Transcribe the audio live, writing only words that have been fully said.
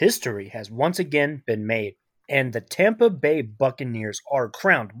History has once again been made, and the Tampa Bay Buccaneers are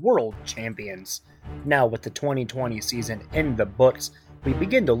crowned world champions. Now, with the 2020 season in the books, we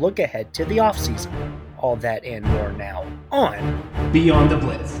begin to look ahead to the offseason. All that and more now on Beyond the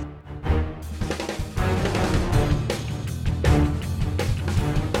Blitz.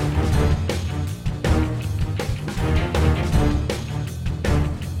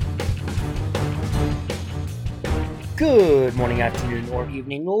 Good morning, afternoon, or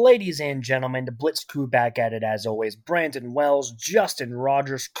evening, ladies and gentlemen. The Blitz crew back at it as always. Brandon Wells, Justin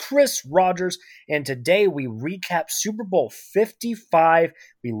Rogers, Chris Rogers, and today we recap Super Bowl 55.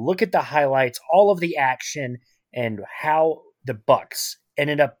 We look at the highlights, all of the action, and how the Bucs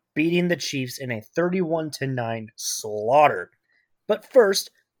ended up beating the Chiefs in a 31-9 slaughter. But first,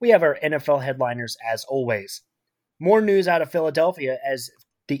 we have our NFL headliners as always. More news out of Philadelphia as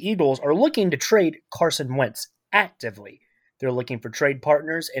the Eagles are looking to trade Carson Wentz. Actively. They're looking for trade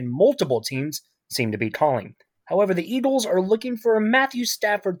partners, and multiple teams seem to be calling. However, the Eagles are looking for a Matthew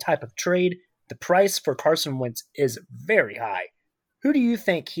Stafford type of trade. The price for Carson Wentz is very high. Who do you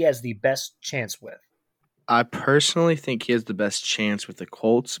think he has the best chance with? I personally think he has the best chance with the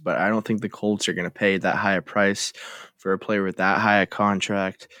Colts, but I don't think the Colts are going to pay that high a price for a player with that high a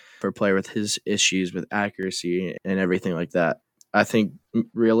contract, for a player with his issues with accuracy and everything like that. I think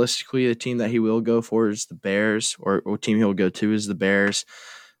realistically the team that he will go for is the Bears, or team he will go to is the Bears,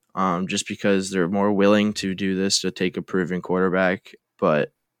 just because they're more willing to do this to take a proven quarterback.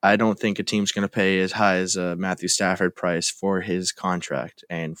 But I don't think a team's going to pay as high as a Matthew Stafford price for his contract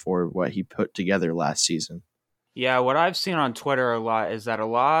and for what he put together last season. Yeah, what I've seen on Twitter a lot is that a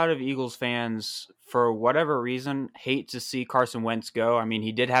lot of Eagles fans, for whatever reason, hate to see Carson Wentz go. I mean,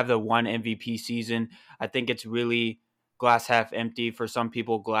 he did have the one MVP season. I think it's really glass half empty for some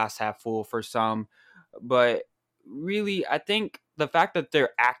people, glass half full for some. But really, I think the fact that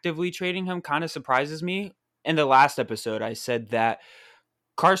they're actively trading him kind of surprises me. In the last episode, I said that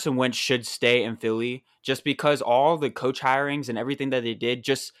Carson Wentz should stay in Philly just because all the coach hirings and everything that they did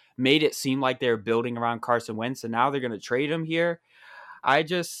just made it seem like they're building around Carson Wentz, and now they're going to trade him here. I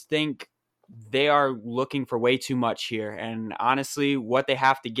just think they are looking for way too much here. And honestly, what they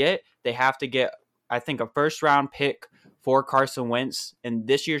have to get, I think, a first-round pick for Carson Wentz in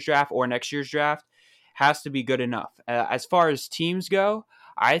this year's draft or next year's draft has to be good enough. As far as teams go,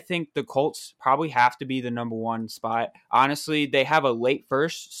 I think the Colts probably have to be the number one spot. Honestly, they have a late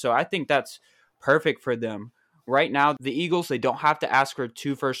first, so I think that's perfect for them. Right now, the Eagles, they don't have to ask for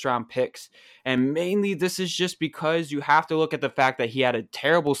 2 first-round picks. And mainly this is just because you have to look at the fact that he had a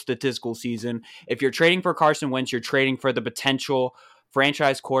terrible statistical season. If you're trading for Carson Wentz, you're trading for the potential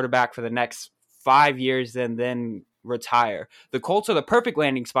franchise quarterback for the next 5 years and then retire. The Colts are the perfect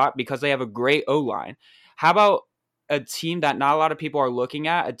landing spot because they have a great O-line. How about a team that not a lot of people are looking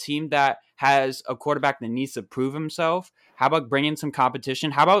at, a team that has a quarterback that needs to prove himself? How about bringing some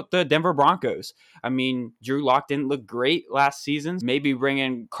competition? How about the Denver Broncos? I mean, Drew Lock didn't look great last season. Maybe bring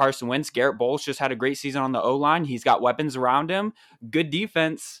in Carson Wentz. Garrett Bowles just had a great season on the O-line. He's got weapons around him. Good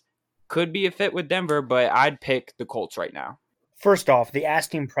defense. Could be a fit with Denver, but I'd pick the Colts right now. First off, the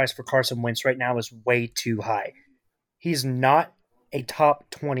asking price for Carson Wentz right now is way too high. He's not a top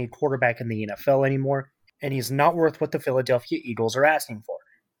 20 quarterback in the NFL anymore, and he's not worth what the Philadelphia Eagles are asking for.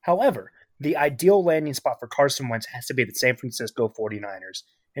 However, the ideal landing spot for Carson Wentz has to be the San Francisco 49ers,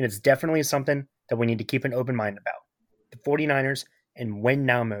 and it's definitely something that we need to keep an open mind about. The 49ers, in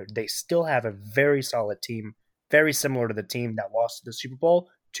win-now mode, they still have a very solid team, very similar to the team that lost to the Super Bowl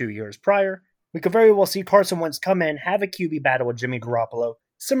 2 years prior. We could very well see Carson Wentz come in, have a QB battle with Jimmy Garoppolo,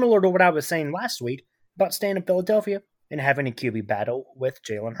 similar to what I was saying last week about staying in Philadelphia and having a QB battle with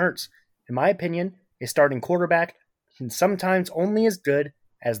Jalen Hurts. In my opinion, a starting quarterback can sometimes only as good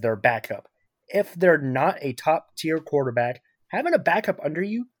as their backup. If they're not a top-tier quarterback, having a backup under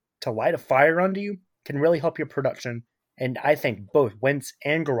you to light a fire under you can really help your production, and I think both Wentz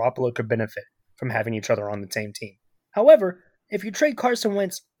and Garoppolo could benefit from having each other on the same team. However, if you trade Carson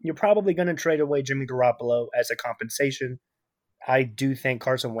Wentz, you're probably going to trade away Jimmy Garoppolo as a compensation. I do think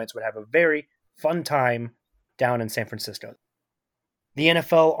Carson Wentz would have a very fun time down in San Francisco. The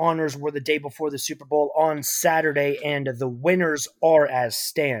NFL honors were the day before the Super Bowl on Saturday, and the winners are as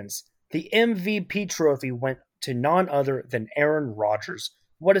stands. The MVP trophy went to none other than Aaron Rodgers.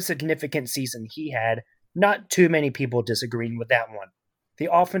 What a significant season he had. Not too many people disagreeing with that one. The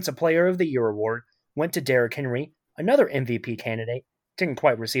Offensive Player of the Year award went to Derrick Henry, another MVP candidate. Didn't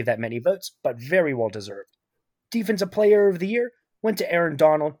quite receive that many votes, but very well deserved. Defensive Player of the Year went to Aaron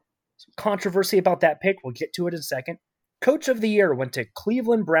Donald. Some controversy about that pick, we'll get to it in a second. Coach of the Year went to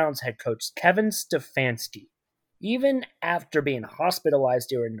Cleveland Browns head coach Kevin Stefanski. Even after being hospitalized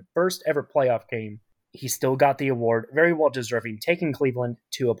during the first ever playoff game, he still got the award, very well deserving, taking Cleveland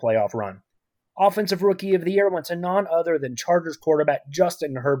to a playoff run. Offensive Rookie of the Year went to none other than Chargers quarterback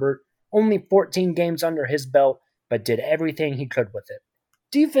Justin Herbert, only 14 games under his belt, but did everything he could with it.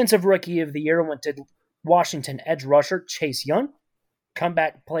 Defensive Rookie of the Year went to Washington edge rusher Chase Young.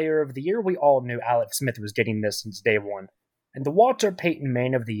 Comeback Player of the Year, we all knew Alex Smith was getting this since day one. And the Walter Payton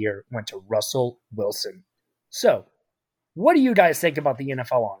Man of the Year went to Russell Wilson. So, what do you guys think about the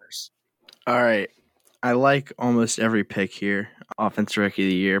NFL honors? All right. I like almost every pick here. Offensive Rookie of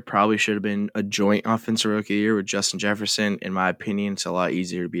the Year probably should have been a joint Offensive Rookie of the Year with Justin Jefferson. In my opinion, it's a lot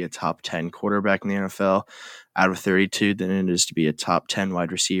easier to be a top 10 quarterback in the NFL out of 32 than it is to be a top 10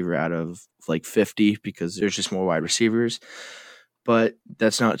 wide receiver out of like 50 because there's just more wide receivers. But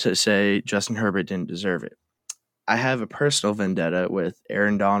that's not to say Justin Herbert didn't deserve it. I have a personal vendetta with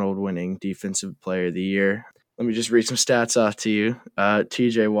Aaron Donald winning Defensive Player of the Year. Let me just read some stats off to you.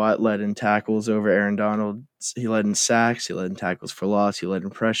 TJ Watt led in tackles over Aaron Donald. He led in sacks. He led in tackles for loss. He led in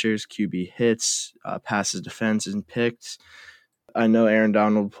pressures, QB hits, passes defense, and picks. I know Aaron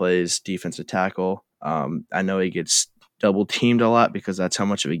Donald plays defensive tackle. I know he gets double teamed a lot because that's how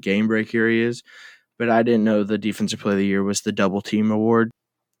much of a game breaker he is. But I didn't know the Defensive Player of the Year was the double team award.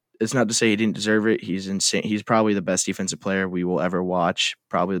 It's not to say he didn't deserve it. He's insane. He's probably the best defensive player we will ever watch.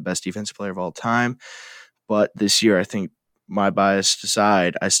 Probably the best defensive player of all time. But this year, I think my bias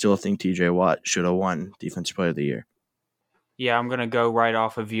aside, I still think TJ Watt should have won Defensive Player of the Year. Yeah, I'm going to go right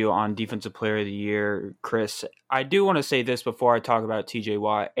off of you on Defensive Player of the Year, Chris. I do want to say this before I talk about TJ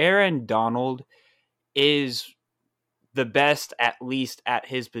Watt. Aaron Donald is the best, at least at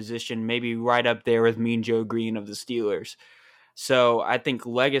his position, maybe right up there with Mean Joe Green of the Steelers. So I think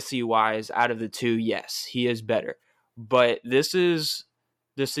legacy-wise, out of the two, yes, he is better. But this is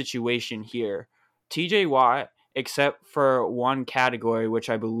the situation here. TJ Watt, except for one category, which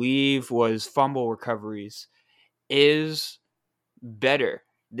I believe was fumble recoveries, is better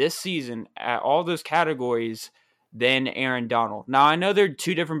this season at all those categories than Aaron Donald. Now, I know they're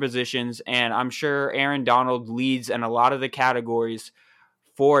two different positions, and I'm sure Aaron Donald leads in a lot of the categories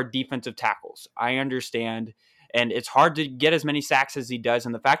for defensive tackles. I understand, and it's hard to get as many sacks as he does,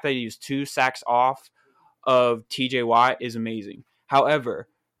 and the fact that he's 2 sacks off of TJ Watt is amazing. However,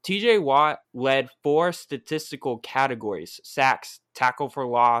 TJ Watt led 4 statistical categories: sacks, tackle for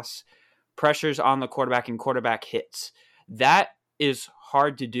loss, pressures on the quarterback, and quarterback hits. That is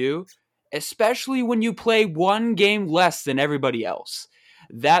hard to do, especially when you play one game less than everybody else.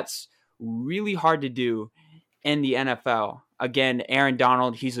 That's really hard to do in the NFL. Again, Aaron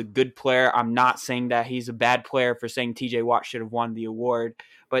Donald, he's a good player. I'm not saying that he's a bad player for saying TJ Watt should have won the award.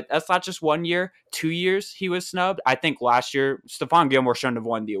 But that's not just 1 year, 2 years he was snubbed. I think last year, Stephon Gilmore shouldn't have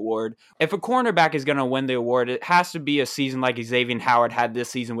won the award. If a cornerback is going to win the award, it has to be a season like Xavier Howard had this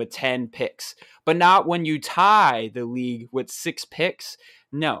season with 10 picks. But not when you tie the league with 6 picks.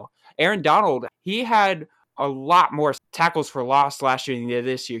 No. Aaron Donald, he had a lot more tackles for loss last year than he did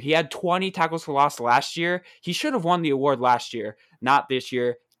this year. He had 20 tackles for loss last year. He should have won the award last year, not this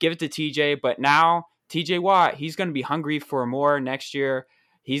year. Give it to TJ. But now, TJ Watt, he's going to be hungry for more next year.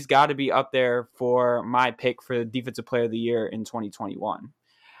 He's got to be up there for my pick for the Defensive Player of the Year in 2021.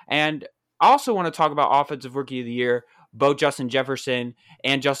 And I also want to talk about Offensive Rookie of the Year. Both Justin Jefferson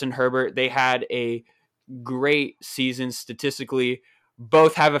and Justin Herbert, they had a great season statistically.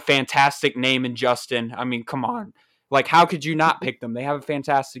 Both have a fantastic name in Justin. I mean, come on. Like, how could you not pick them? They have a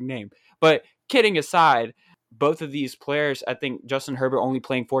fantastic name. But kidding aside, both of these players, I think Justin Herbert only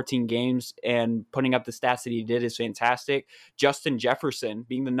playing 14 games and putting up the stats that he did is fantastic. Justin Jefferson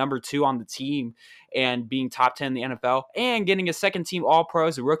being the number 2 on the team and being top 10 in the NFL and getting a second team All-Pro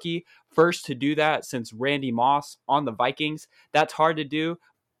as a rookie, first to do that since Randy Moss on the Vikings. That's hard to do.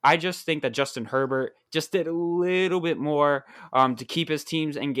 I just think that Justin Herbert just did a little bit more to keep his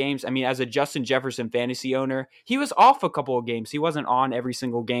teams in games. I mean, as a Justin Jefferson fantasy owner, he was off a couple of games. He wasn't on every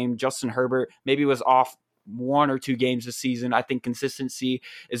single game. Justin Herbert maybe was off 1 or 2 games this season. I think consistency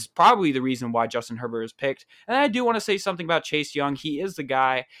is probably the reason why Justin Herbert is picked. And I do want to say something about Chase Young. He is the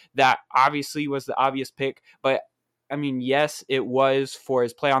guy that obviously was the obvious pick, but I mean, yes, it was for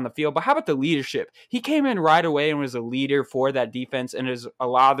his play on the field, but how about the leadership? He came in right away and was a leader for that defense, and is a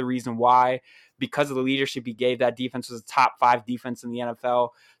lot of the reason why, because of the leadership he gave, that defense was a top 5 defense in the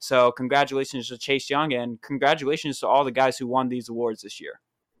NFL. So congratulations to Chase Young, and congratulations to all the guys who won these awards this year.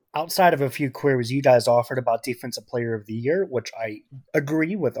 Outside of a few queries you guys offered about Defensive Player of the Year, which I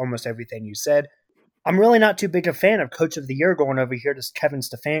agree with almost everything you said, I'm really not too big a fan of Coach of the Year going over here to Kevin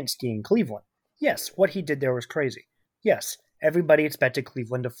Stefanski in Cleveland. Yes, what he did there was crazy. Yes, everybody expected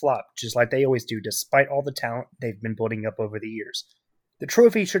Cleveland to flop, just like they always do, despite all the talent they've been building up over the years. The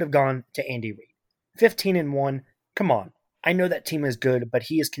trophy should have gone to Andy Reid. 15-1, come on. I know that team is good, but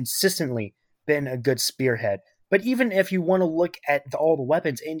he has consistently been a good spearhead. But even if you want to look at all the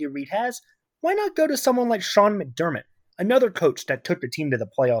weapons Andy Reid has, why not go to someone like Sean McDermott, another coach that took the team to the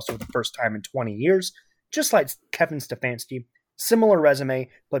playoffs for the first time in 20 years, just like Kevin Stefanski. Similar resume,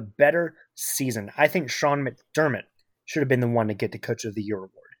 but better season. I think Sean McDermott should have been the one to get the Coach of the Year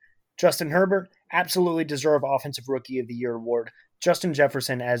award. Justin Herbert absolutely deserved Offensive Rookie of the Year award. Justin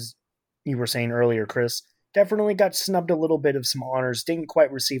Jefferson, as you were saying earlier, Chris, definitely got snubbed a little bit of some honors. Didn't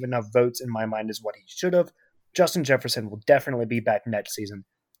quite receive enough votes, in my mind, as what he should have. Justin Jefferson will definitely be back next season.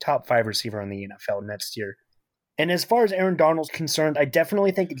 Top 5 receiver in the NFL next year. And as far as Aaron Donald's concerned, I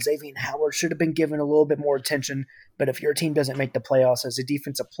definitely think Xavier Howard should have been given a little bit more attention. But if your team doesn't make the playoffs as a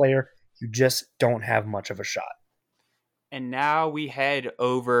defensive player, you just don't have much of a shot. And now we head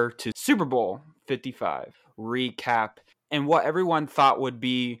over to Super Bowl 55 recap. And what everyone thought would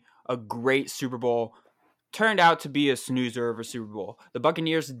be a great Super Bowl turned out to be a snoozer of a Super Bowl. The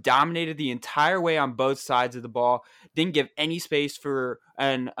Buccaneers dominated the entire way on both sides of the ball, didn't give any space for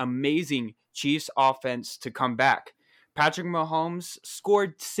an amazing Chiefs offense to come back. Patrick Mahomes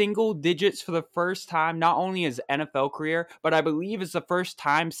scored single digits for the first time, not only his NFL career, but I believe it's the first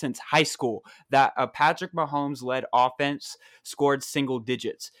time since high school that a Patrick Mahomes-led offense scored single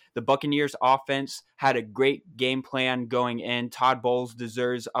digits. The Buccaneers offense had a great game plan going in. Todd Bowles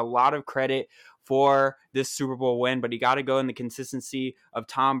deserves a lot of credit for this Super Bowl win, but you got to go in the consistency of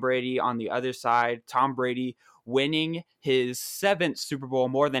Tom Brady on the other side. Tom Brady winning his 7th Super Bowl,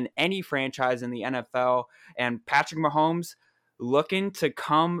 more than any franchise in the NFL, and Patrick Mahomes looking to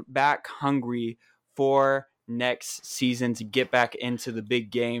come back hungry for next season to get back into the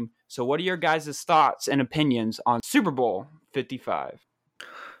big game. So what are your guys' thoughts and opinions on Super Bowl 55?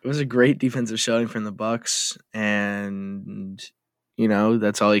 It was a great defensive showing from the Bucs, and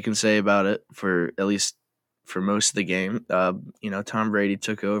that's all you can say about it for at least for most of the game. Tom Brady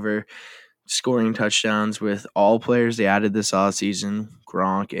took over, scoring touchdowns with all players they added this offseason: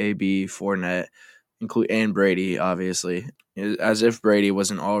 Gronk, AB, Fournette, and Brady, obviously. As if Brady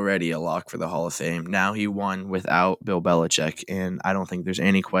wasn't already a lock for the Hall of Fame. Now he won without Bill Belichick, and I don't think there's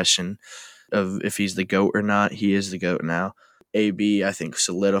any question of if he's the GOAT or not. He is the GOAT now. AB, I think,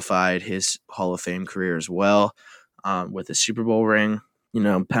 solidified his Hall of Fame career as well with a Super Bowl ring.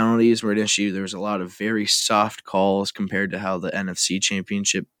 Penalties were an issue. There was a lot of very soft calls compared to how the NFC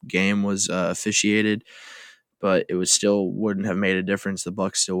Championship game was officiated, but it wouldn't have made a difference. The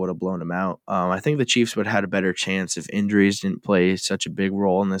Bucs still would have blown them out. I think the Chiefs would have had a better chance if injuries didn't play such a big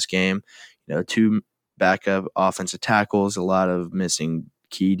role in this game. 2 backup offensive tackles, a lot of missing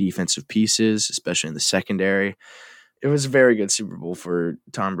key defensive pieces, especially in the secondary. It was a very good Super Bowl for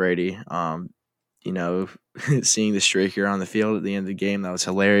Tom Brady. Seeing the streaker on the field at the end of the game, that was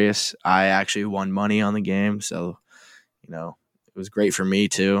hilarious. I actually won money on the game, so, it was great for me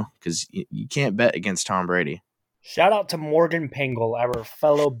too, because you can't bet against Tom Brady. Shout out to Morgan Pengel, our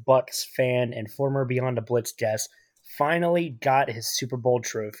fellow Bucs fan and former Beyond the Blitz guest, finally got his Super Bowl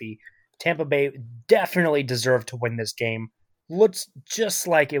trophy. Tampa Bay definitely deserved to win this game. Looks just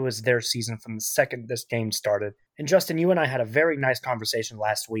like it was their season from the second this game started. And Justin, you and I had a very nice conversation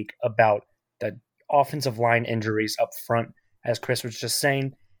last week about the offensive line injuries up front. As Chris was just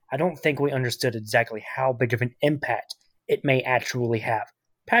saying, I don't think we understood exactly how big of an impact it may actually have.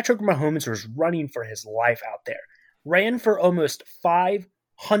 Patrick Mahomes was running for his life out there. Ran for almost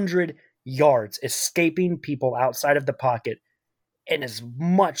 500 yards, escaping people outside of the pocket. And as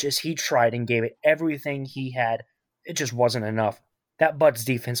much as he tried and gave it everything he had, it just wasn't enough. That Bucs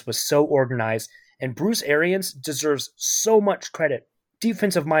defense was so organized, and Bruce Arians deserves so much credit.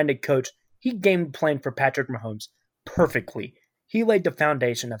 Defensive-minded coach, he game planned for Patrick Mahomes perfectly. He laid the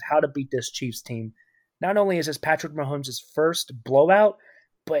foundation of how to beat this Chiefs team. Not only is this Patrick Mahomes' first blowout,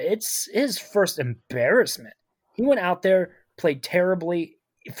 but it's his first embarrassment. He went out there, played terribly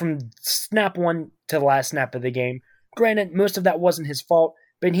from snap 1 to the last snap of the game. Granted, most of that wasn't his fault,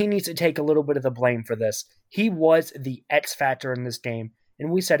 but he needs to take a little bit of the blame for this. He was the X factor in this game,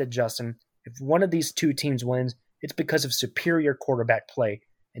 and we said it, Justin. If one of these two teams wins, it's because of superior quarterback play.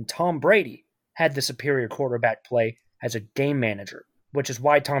 And Tom Brady had the superior quarterback play as a game manager, which is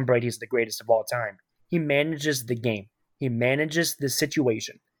why Tom Brady is the greatest of all time. He manages the game. He manages the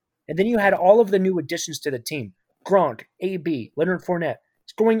situation. And then you had all of the new additions to the team. Gronk, AB, Leonard Fournette,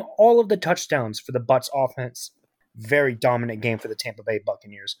 scoring all of the touchdowns for the Bucs offense. Very dominant game for the Tampa Bay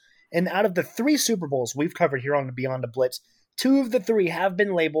Buccaneers. And out of the 3 Super Bowls we've covered here on the Beyond the Blitz, 2 of the 3 have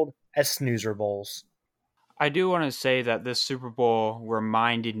been labeled as snoozer bowls. I do want to say that this Super Bowl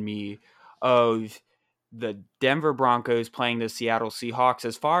reminded me of the Denver Broncos playing the Seattle Seahawks.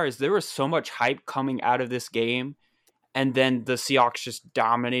 As far as there was so much hype coming out of this game, and then the Seahawks just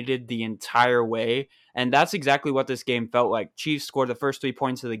dominated the entire way. And that's exactly what this game felt like. Chiefs scored the first 3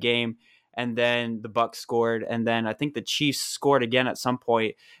 points of the game, and then the Bucs scored, and then I think the Chiefs scored again at some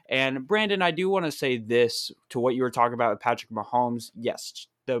point. And Brandon, I do want to say this to what you were talking about with Patrick Mahomes. Yes,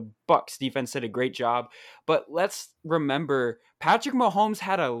 the Bucs defense did a great job, but let's remember Patrick Mahomes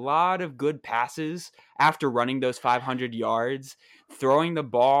had a lot of good passes after running those 500 yards, throwing the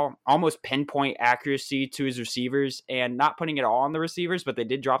ball almost pinpoint accuracy to his receivers and not putting it all on the receivers, but they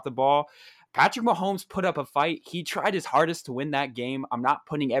did drop the ball. Patrick Mahomes put up a fight. He tried his hardest to win that game. I'm not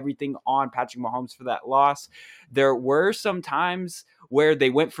putting everything on Patrick Mahomes for that loss. There were some times where they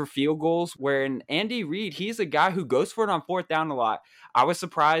went for field goals, where Andy Reid, he's a guy who goes for it on fourth down a lot. I was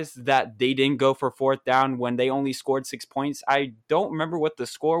surprised that they didn't go for fourth down when they only scored 6 points. I don't remember what the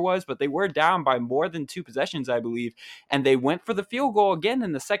score was, but they were down by more than 2 possessions, I believe. And they went for the field goal again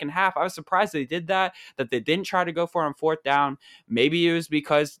in the second half. I was surprised they did that they didn't try to go for it on fourth down. Maybe it was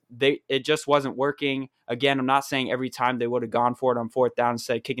because it just wasn't working. Again, I'm not saying every time they would have gone for it on fourth down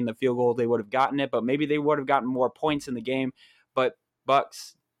instead of kicking the field goal, they would have gotten it, but maybe they would have gotten more points in the game. But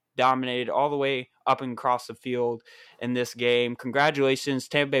Bucs dominated all the way up and across the field in this game. Congratulations,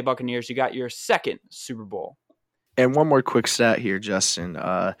 Tampa Bay Buccaneers. You got your second Super Bowl. And one more quick stat here, Justin.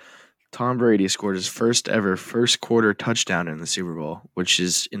 Tom Brady scored his first ever first quarter touchdown in the Super Bowl, which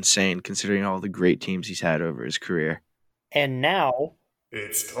is insane considering all the great teams he's had over his career. And now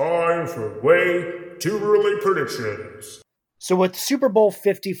it's time for way too early predictions. So with Super Bowl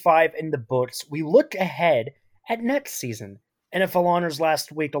 55 in the books, we look ahead at next season. NFL honors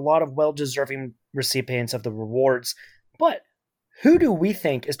last week, a lot of well-deserving recipients of the rewards. But who do we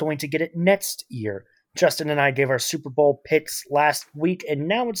think is going to get it next year? Justin and I gave our Super Bowl picks last week, and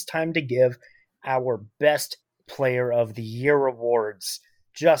now it's time to give our Best Player of the Year awards.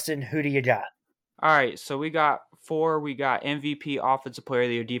 Justin, who do you got? All right, so we got 4. We got MVP, Offensive Player of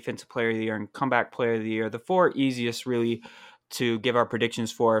the Year, Defensive Player of the Year, and Comeback Player of the Year. The 4 easiest, really, to give our predictions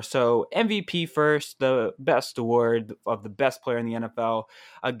for. So MVP first, the best award of the best player in the NFL.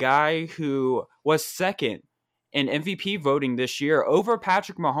 A guy who was second in MVP voting this year over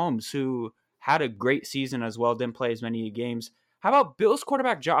Patrick Mahomes, who had a great season as well, didn't play as many games. How about Bills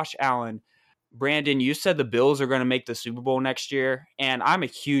quarterback Josh Allen? Brandon, you said the Bills are going to make the Super Bowl next year, and I'm a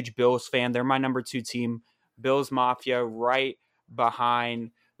huge Bills fan. They're my number 2 team. Bills Mafia, right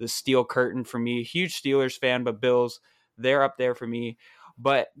behind the Steel Curtain for me. Huge Steelers fan, but Bills, they're up there for me.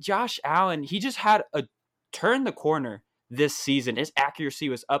 But Josh Allen, he just had a turn the corner this season. His accuracy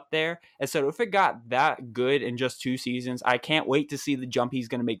was up there. And so if it got that good in just 2 seasons, I can't wait to see the jump he's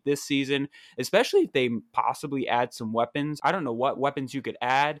going to make this season, especially if they possibly add some weapons. I don't know what weapons you could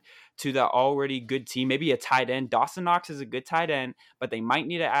add to the already good team. Maybe a tight end. Dawson Knox is a good tight end, but they might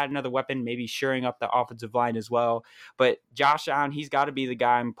need to add another weapon, maybe shoring up the offensive line as well. But Josh Allen, he's got to be the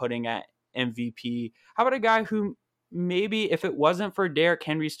guy I'm putting at MVP. How about a guy who maybe if it wasn't for Derrick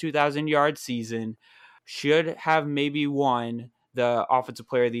Henry's 2,000-yard season, should have maybe won the Offensive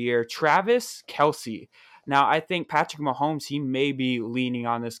Player of the Year, Travis Kelce. Now, I think Patrick Mahomes, he may be leaning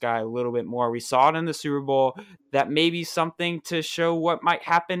on this guy a little bit more. We saw it in the Super Bowl. That may be something to show what might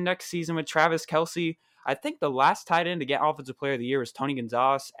happen next season with Travis Kelce. I think the last tight end to get Offensive Player of the Year was Tony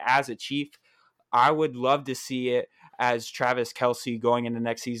Gonzalez as a Chief. I would love to see it as Travis Kelce going into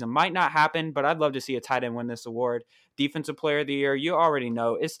next season. Might not happen, but I'd love to see a tight end win this award. Defensive Player of the Year, you already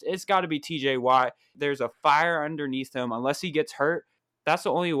know. It's got to be TJ Watt. There's a fire underneath him. Unless he gets hurt, that's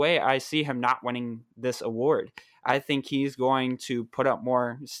the only way I see him not winning this award. I think he's going to put up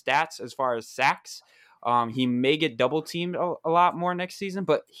more stats as far as sacks. He may get double teamed a lot more next season,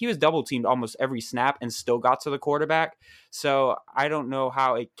 but he was double teamed almost every snap and still got to the quarterback. So I don't know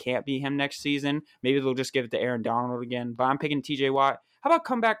how it can't be him next season. Maybe they'll just give it to Aaron Donald again, but I'm picking TJ Watt. How about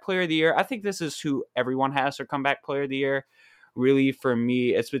Comeback Player of the Year? I think this is who everyone has for Comeback Player of the Year. Really, for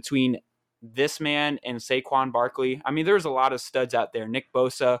me, it's between this man and Saquon Barkley. I mean, there's a lot of studs out there. Nick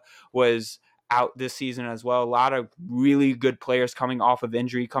Bosa was out this season as well. A lot of really good players coming off of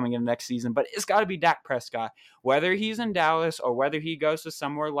injury coming in next season, but it's got to be Dak Prescott. Whether he's in Dallas or whether he goes to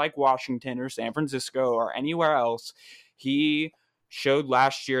somewhere like Washington or San Francisco or anywhere else, he showed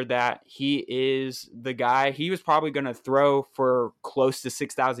last year that he is the guy. He was probably going to throw for close to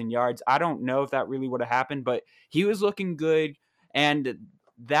 6,000 yards. I don't know if that really would have happened, but he was looking good. And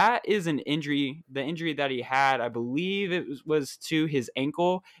that is an injury. The injury that he had, I believe it was to his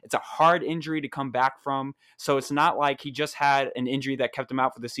ankle. It's a hard injury to come back from. So it's not like he just had an injury that kept him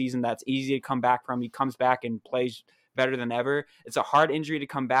out for the season that's easy to come back from. He comes back and plays better than ever. It's a hard injury to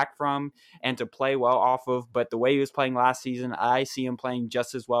come back from and to play well off of. But the way he was playing last season, I see him playing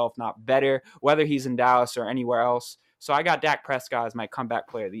just as well, if not better, whether he's in Dallas or anywhere else. So I got Dak Prescott as my comeback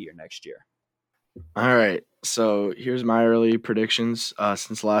player of the year next year. All right, so here's my early predictions.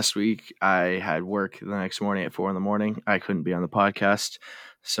 Since last week, I had work the next morning at 4 a.m. I couldn't be on the podcast,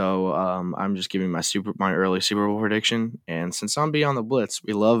 so I'm just giving my early Super Bowl prediction. And since I'm beyond the Blitz,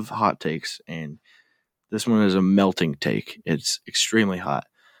 we love hot takes, and this one is a melting take. It's extremely hot.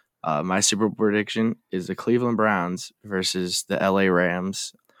 My Super Bowl prediction is the Cleveland Browns versus the LA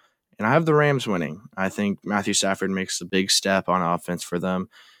Rams, and I have the Rams winning. I think Matthew Stafford makes a big step on offense for them.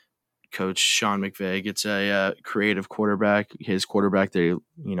 Coach Sean McVay gets a creative quarterback, his quarterback that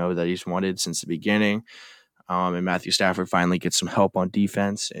he's wanted since the beginning, and Matthew Stafford finally gets some help on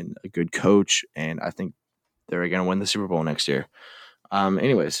defense and a good coach, and I think they're going to win the Super Bowl next year.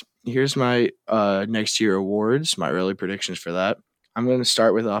 Anyways, here's my next year awards, my early predictions for that. I'm going to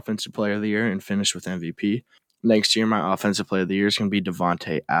start with Offensive Player of the Year and finish with MVP. Next year, my Offensive Player of the Year is going to be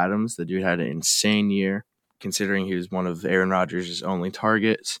Davante Adams. The dude had an insane year, considering he was one of Aaron Rodgers' only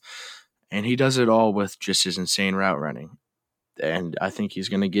targets. And he does it all with just his insane route running. And I think he's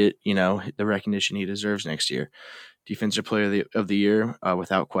going to get, the recognition he deserves next year. Defensive Player of the Year,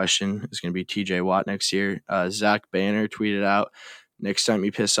 without question, is going to be TJ Watt next year. Zach Banner tweeted out, next time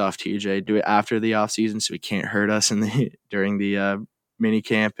you piss off TJ, do it after the offseason so he can't hurt us during the mini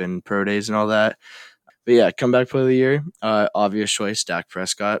camp and pro days and all that. But yeah, comeback player of the year, obvious choice, Dak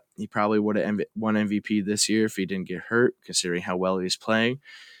Prescott. He probably would have won MVP this year if he didn't get hurt, considering how well he's playing.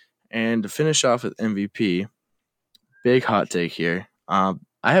 And to finish off with MVP, big hot take here. I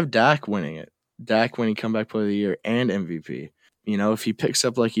have Dak winning it. Dak winning comeback player of the year and MVP. If he picks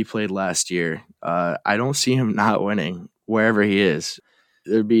up like he played last year, I don't see him not winning wherever he is.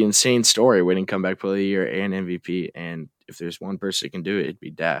 There'd be an insane story winning comeback player of the year and MVP. And if there's one person who can do it, it'd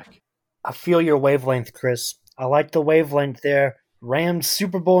be Dak. I feel your wavelength, Chris. I like the wavelength there. Rams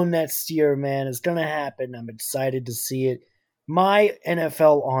Super Bowl next year, man. It's going to happen. I'm excited to see it. My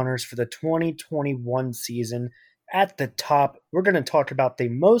NFL honors for the 2021 season at the top. We're going to talk about the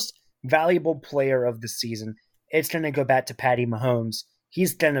most valuable player of the season. It's going to go back to Patty Mahomes.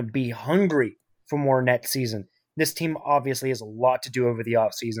 He's going to be hungry for more next season. This team obviously has a lot to do over the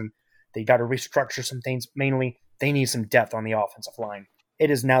offseason. They got to restructure some things. Mainly, they need some depth on the offensive line. It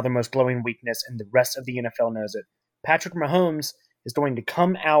is now the most glowing weakness, and the rest of the NFL knows it. Patrick Mahomes is going to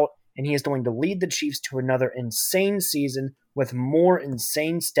come out, and he is going to lead the Chiefs to another insane season with more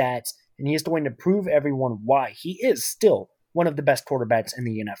insane stats, and he is going to prove everyone why he is still one of the best quarterbacks in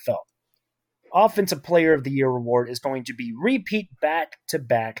the NFL. Offensive Player of the Year award is going to be repeat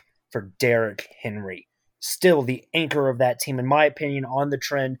back-to-back for Derrick Henry. Still the anchor of that team, in my opinion, on the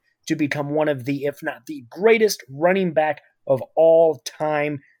trend to become one of the, if not the greatest running back of all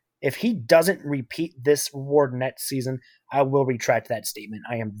time. If he doesn't repeat this award next season, I will retract that statement.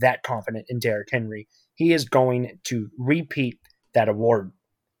 I am that confident in Derrick Henry. He is going to repeat that award.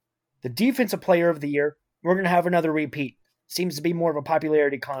 The Defensive Player of the Year, we're going to have another repeat. Seems to be more of a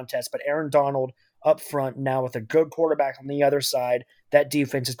popularity contest, but Aaron Donald up front now with a good quarterback on the other side. That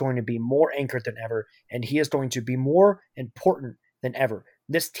defense is going to be more anchored than ever, and he is going to be more important than ever.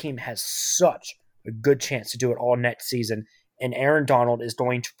 This team has such a good chance to do it all next season, and Aaron Donald is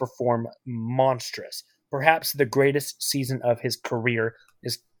going to perform monstrous. Perhaps the greatest season of his career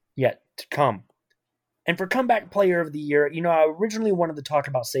is yet to come. And for Comeback Player of the Year, I originally wanted to talk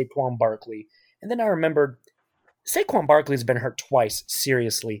about Saquon Barkley, and then I remembered Saquon Barkley's been hurt twice,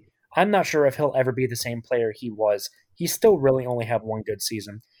 seriously. I'm not sure if he'll ever be the same player he was. He still really only had one good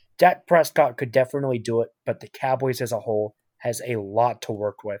season. Dak Prescott could definitely do it, but the Cowboys as a whole has a lot to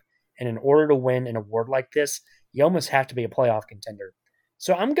work with. And in order to win an award like this, you almost have to be a playoff contender.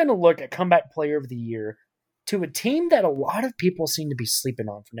 So I'm going to look at Comeback Player of the Year to a team that a lot of people seem to be sleeping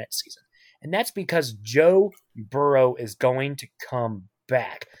on for next season. And that's because Joe Burrow is going to come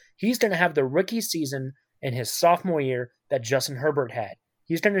back. He's going to have the rookie season in his sophomore year that Justin Herbert had.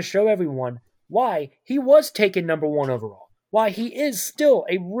 He's going to show everyone why he was taken number 1 overall, why he is still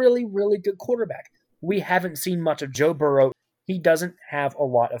a really, really good quarterback. We haven't seen much of Joe Burrow. He doesn't have a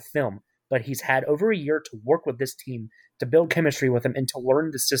lot of film, but he's had over a year to work with this team, to build chemistry with him, and to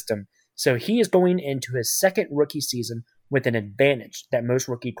learn the system. So he is going into his second rookie season with an advantage that most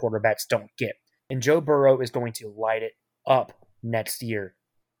rookie quarterbacks don't get. And Joe Burrow is going to light it up next year.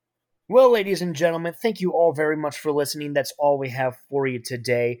 Well, ladies and gentlemen, thank you all very much for listening. That's all we have for you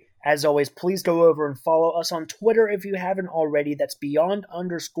today. As always, please go over and follow us on Twitter if you haven't already. That's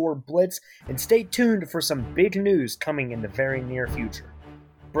beyond_blitz. And stay tuned for some big news coming in the very near future.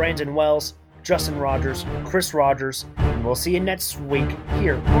 Brandon Wells, Justin Rogers, Chris Rogers, and we'll see you next week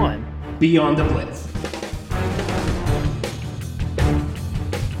here on Beyond the Blitz.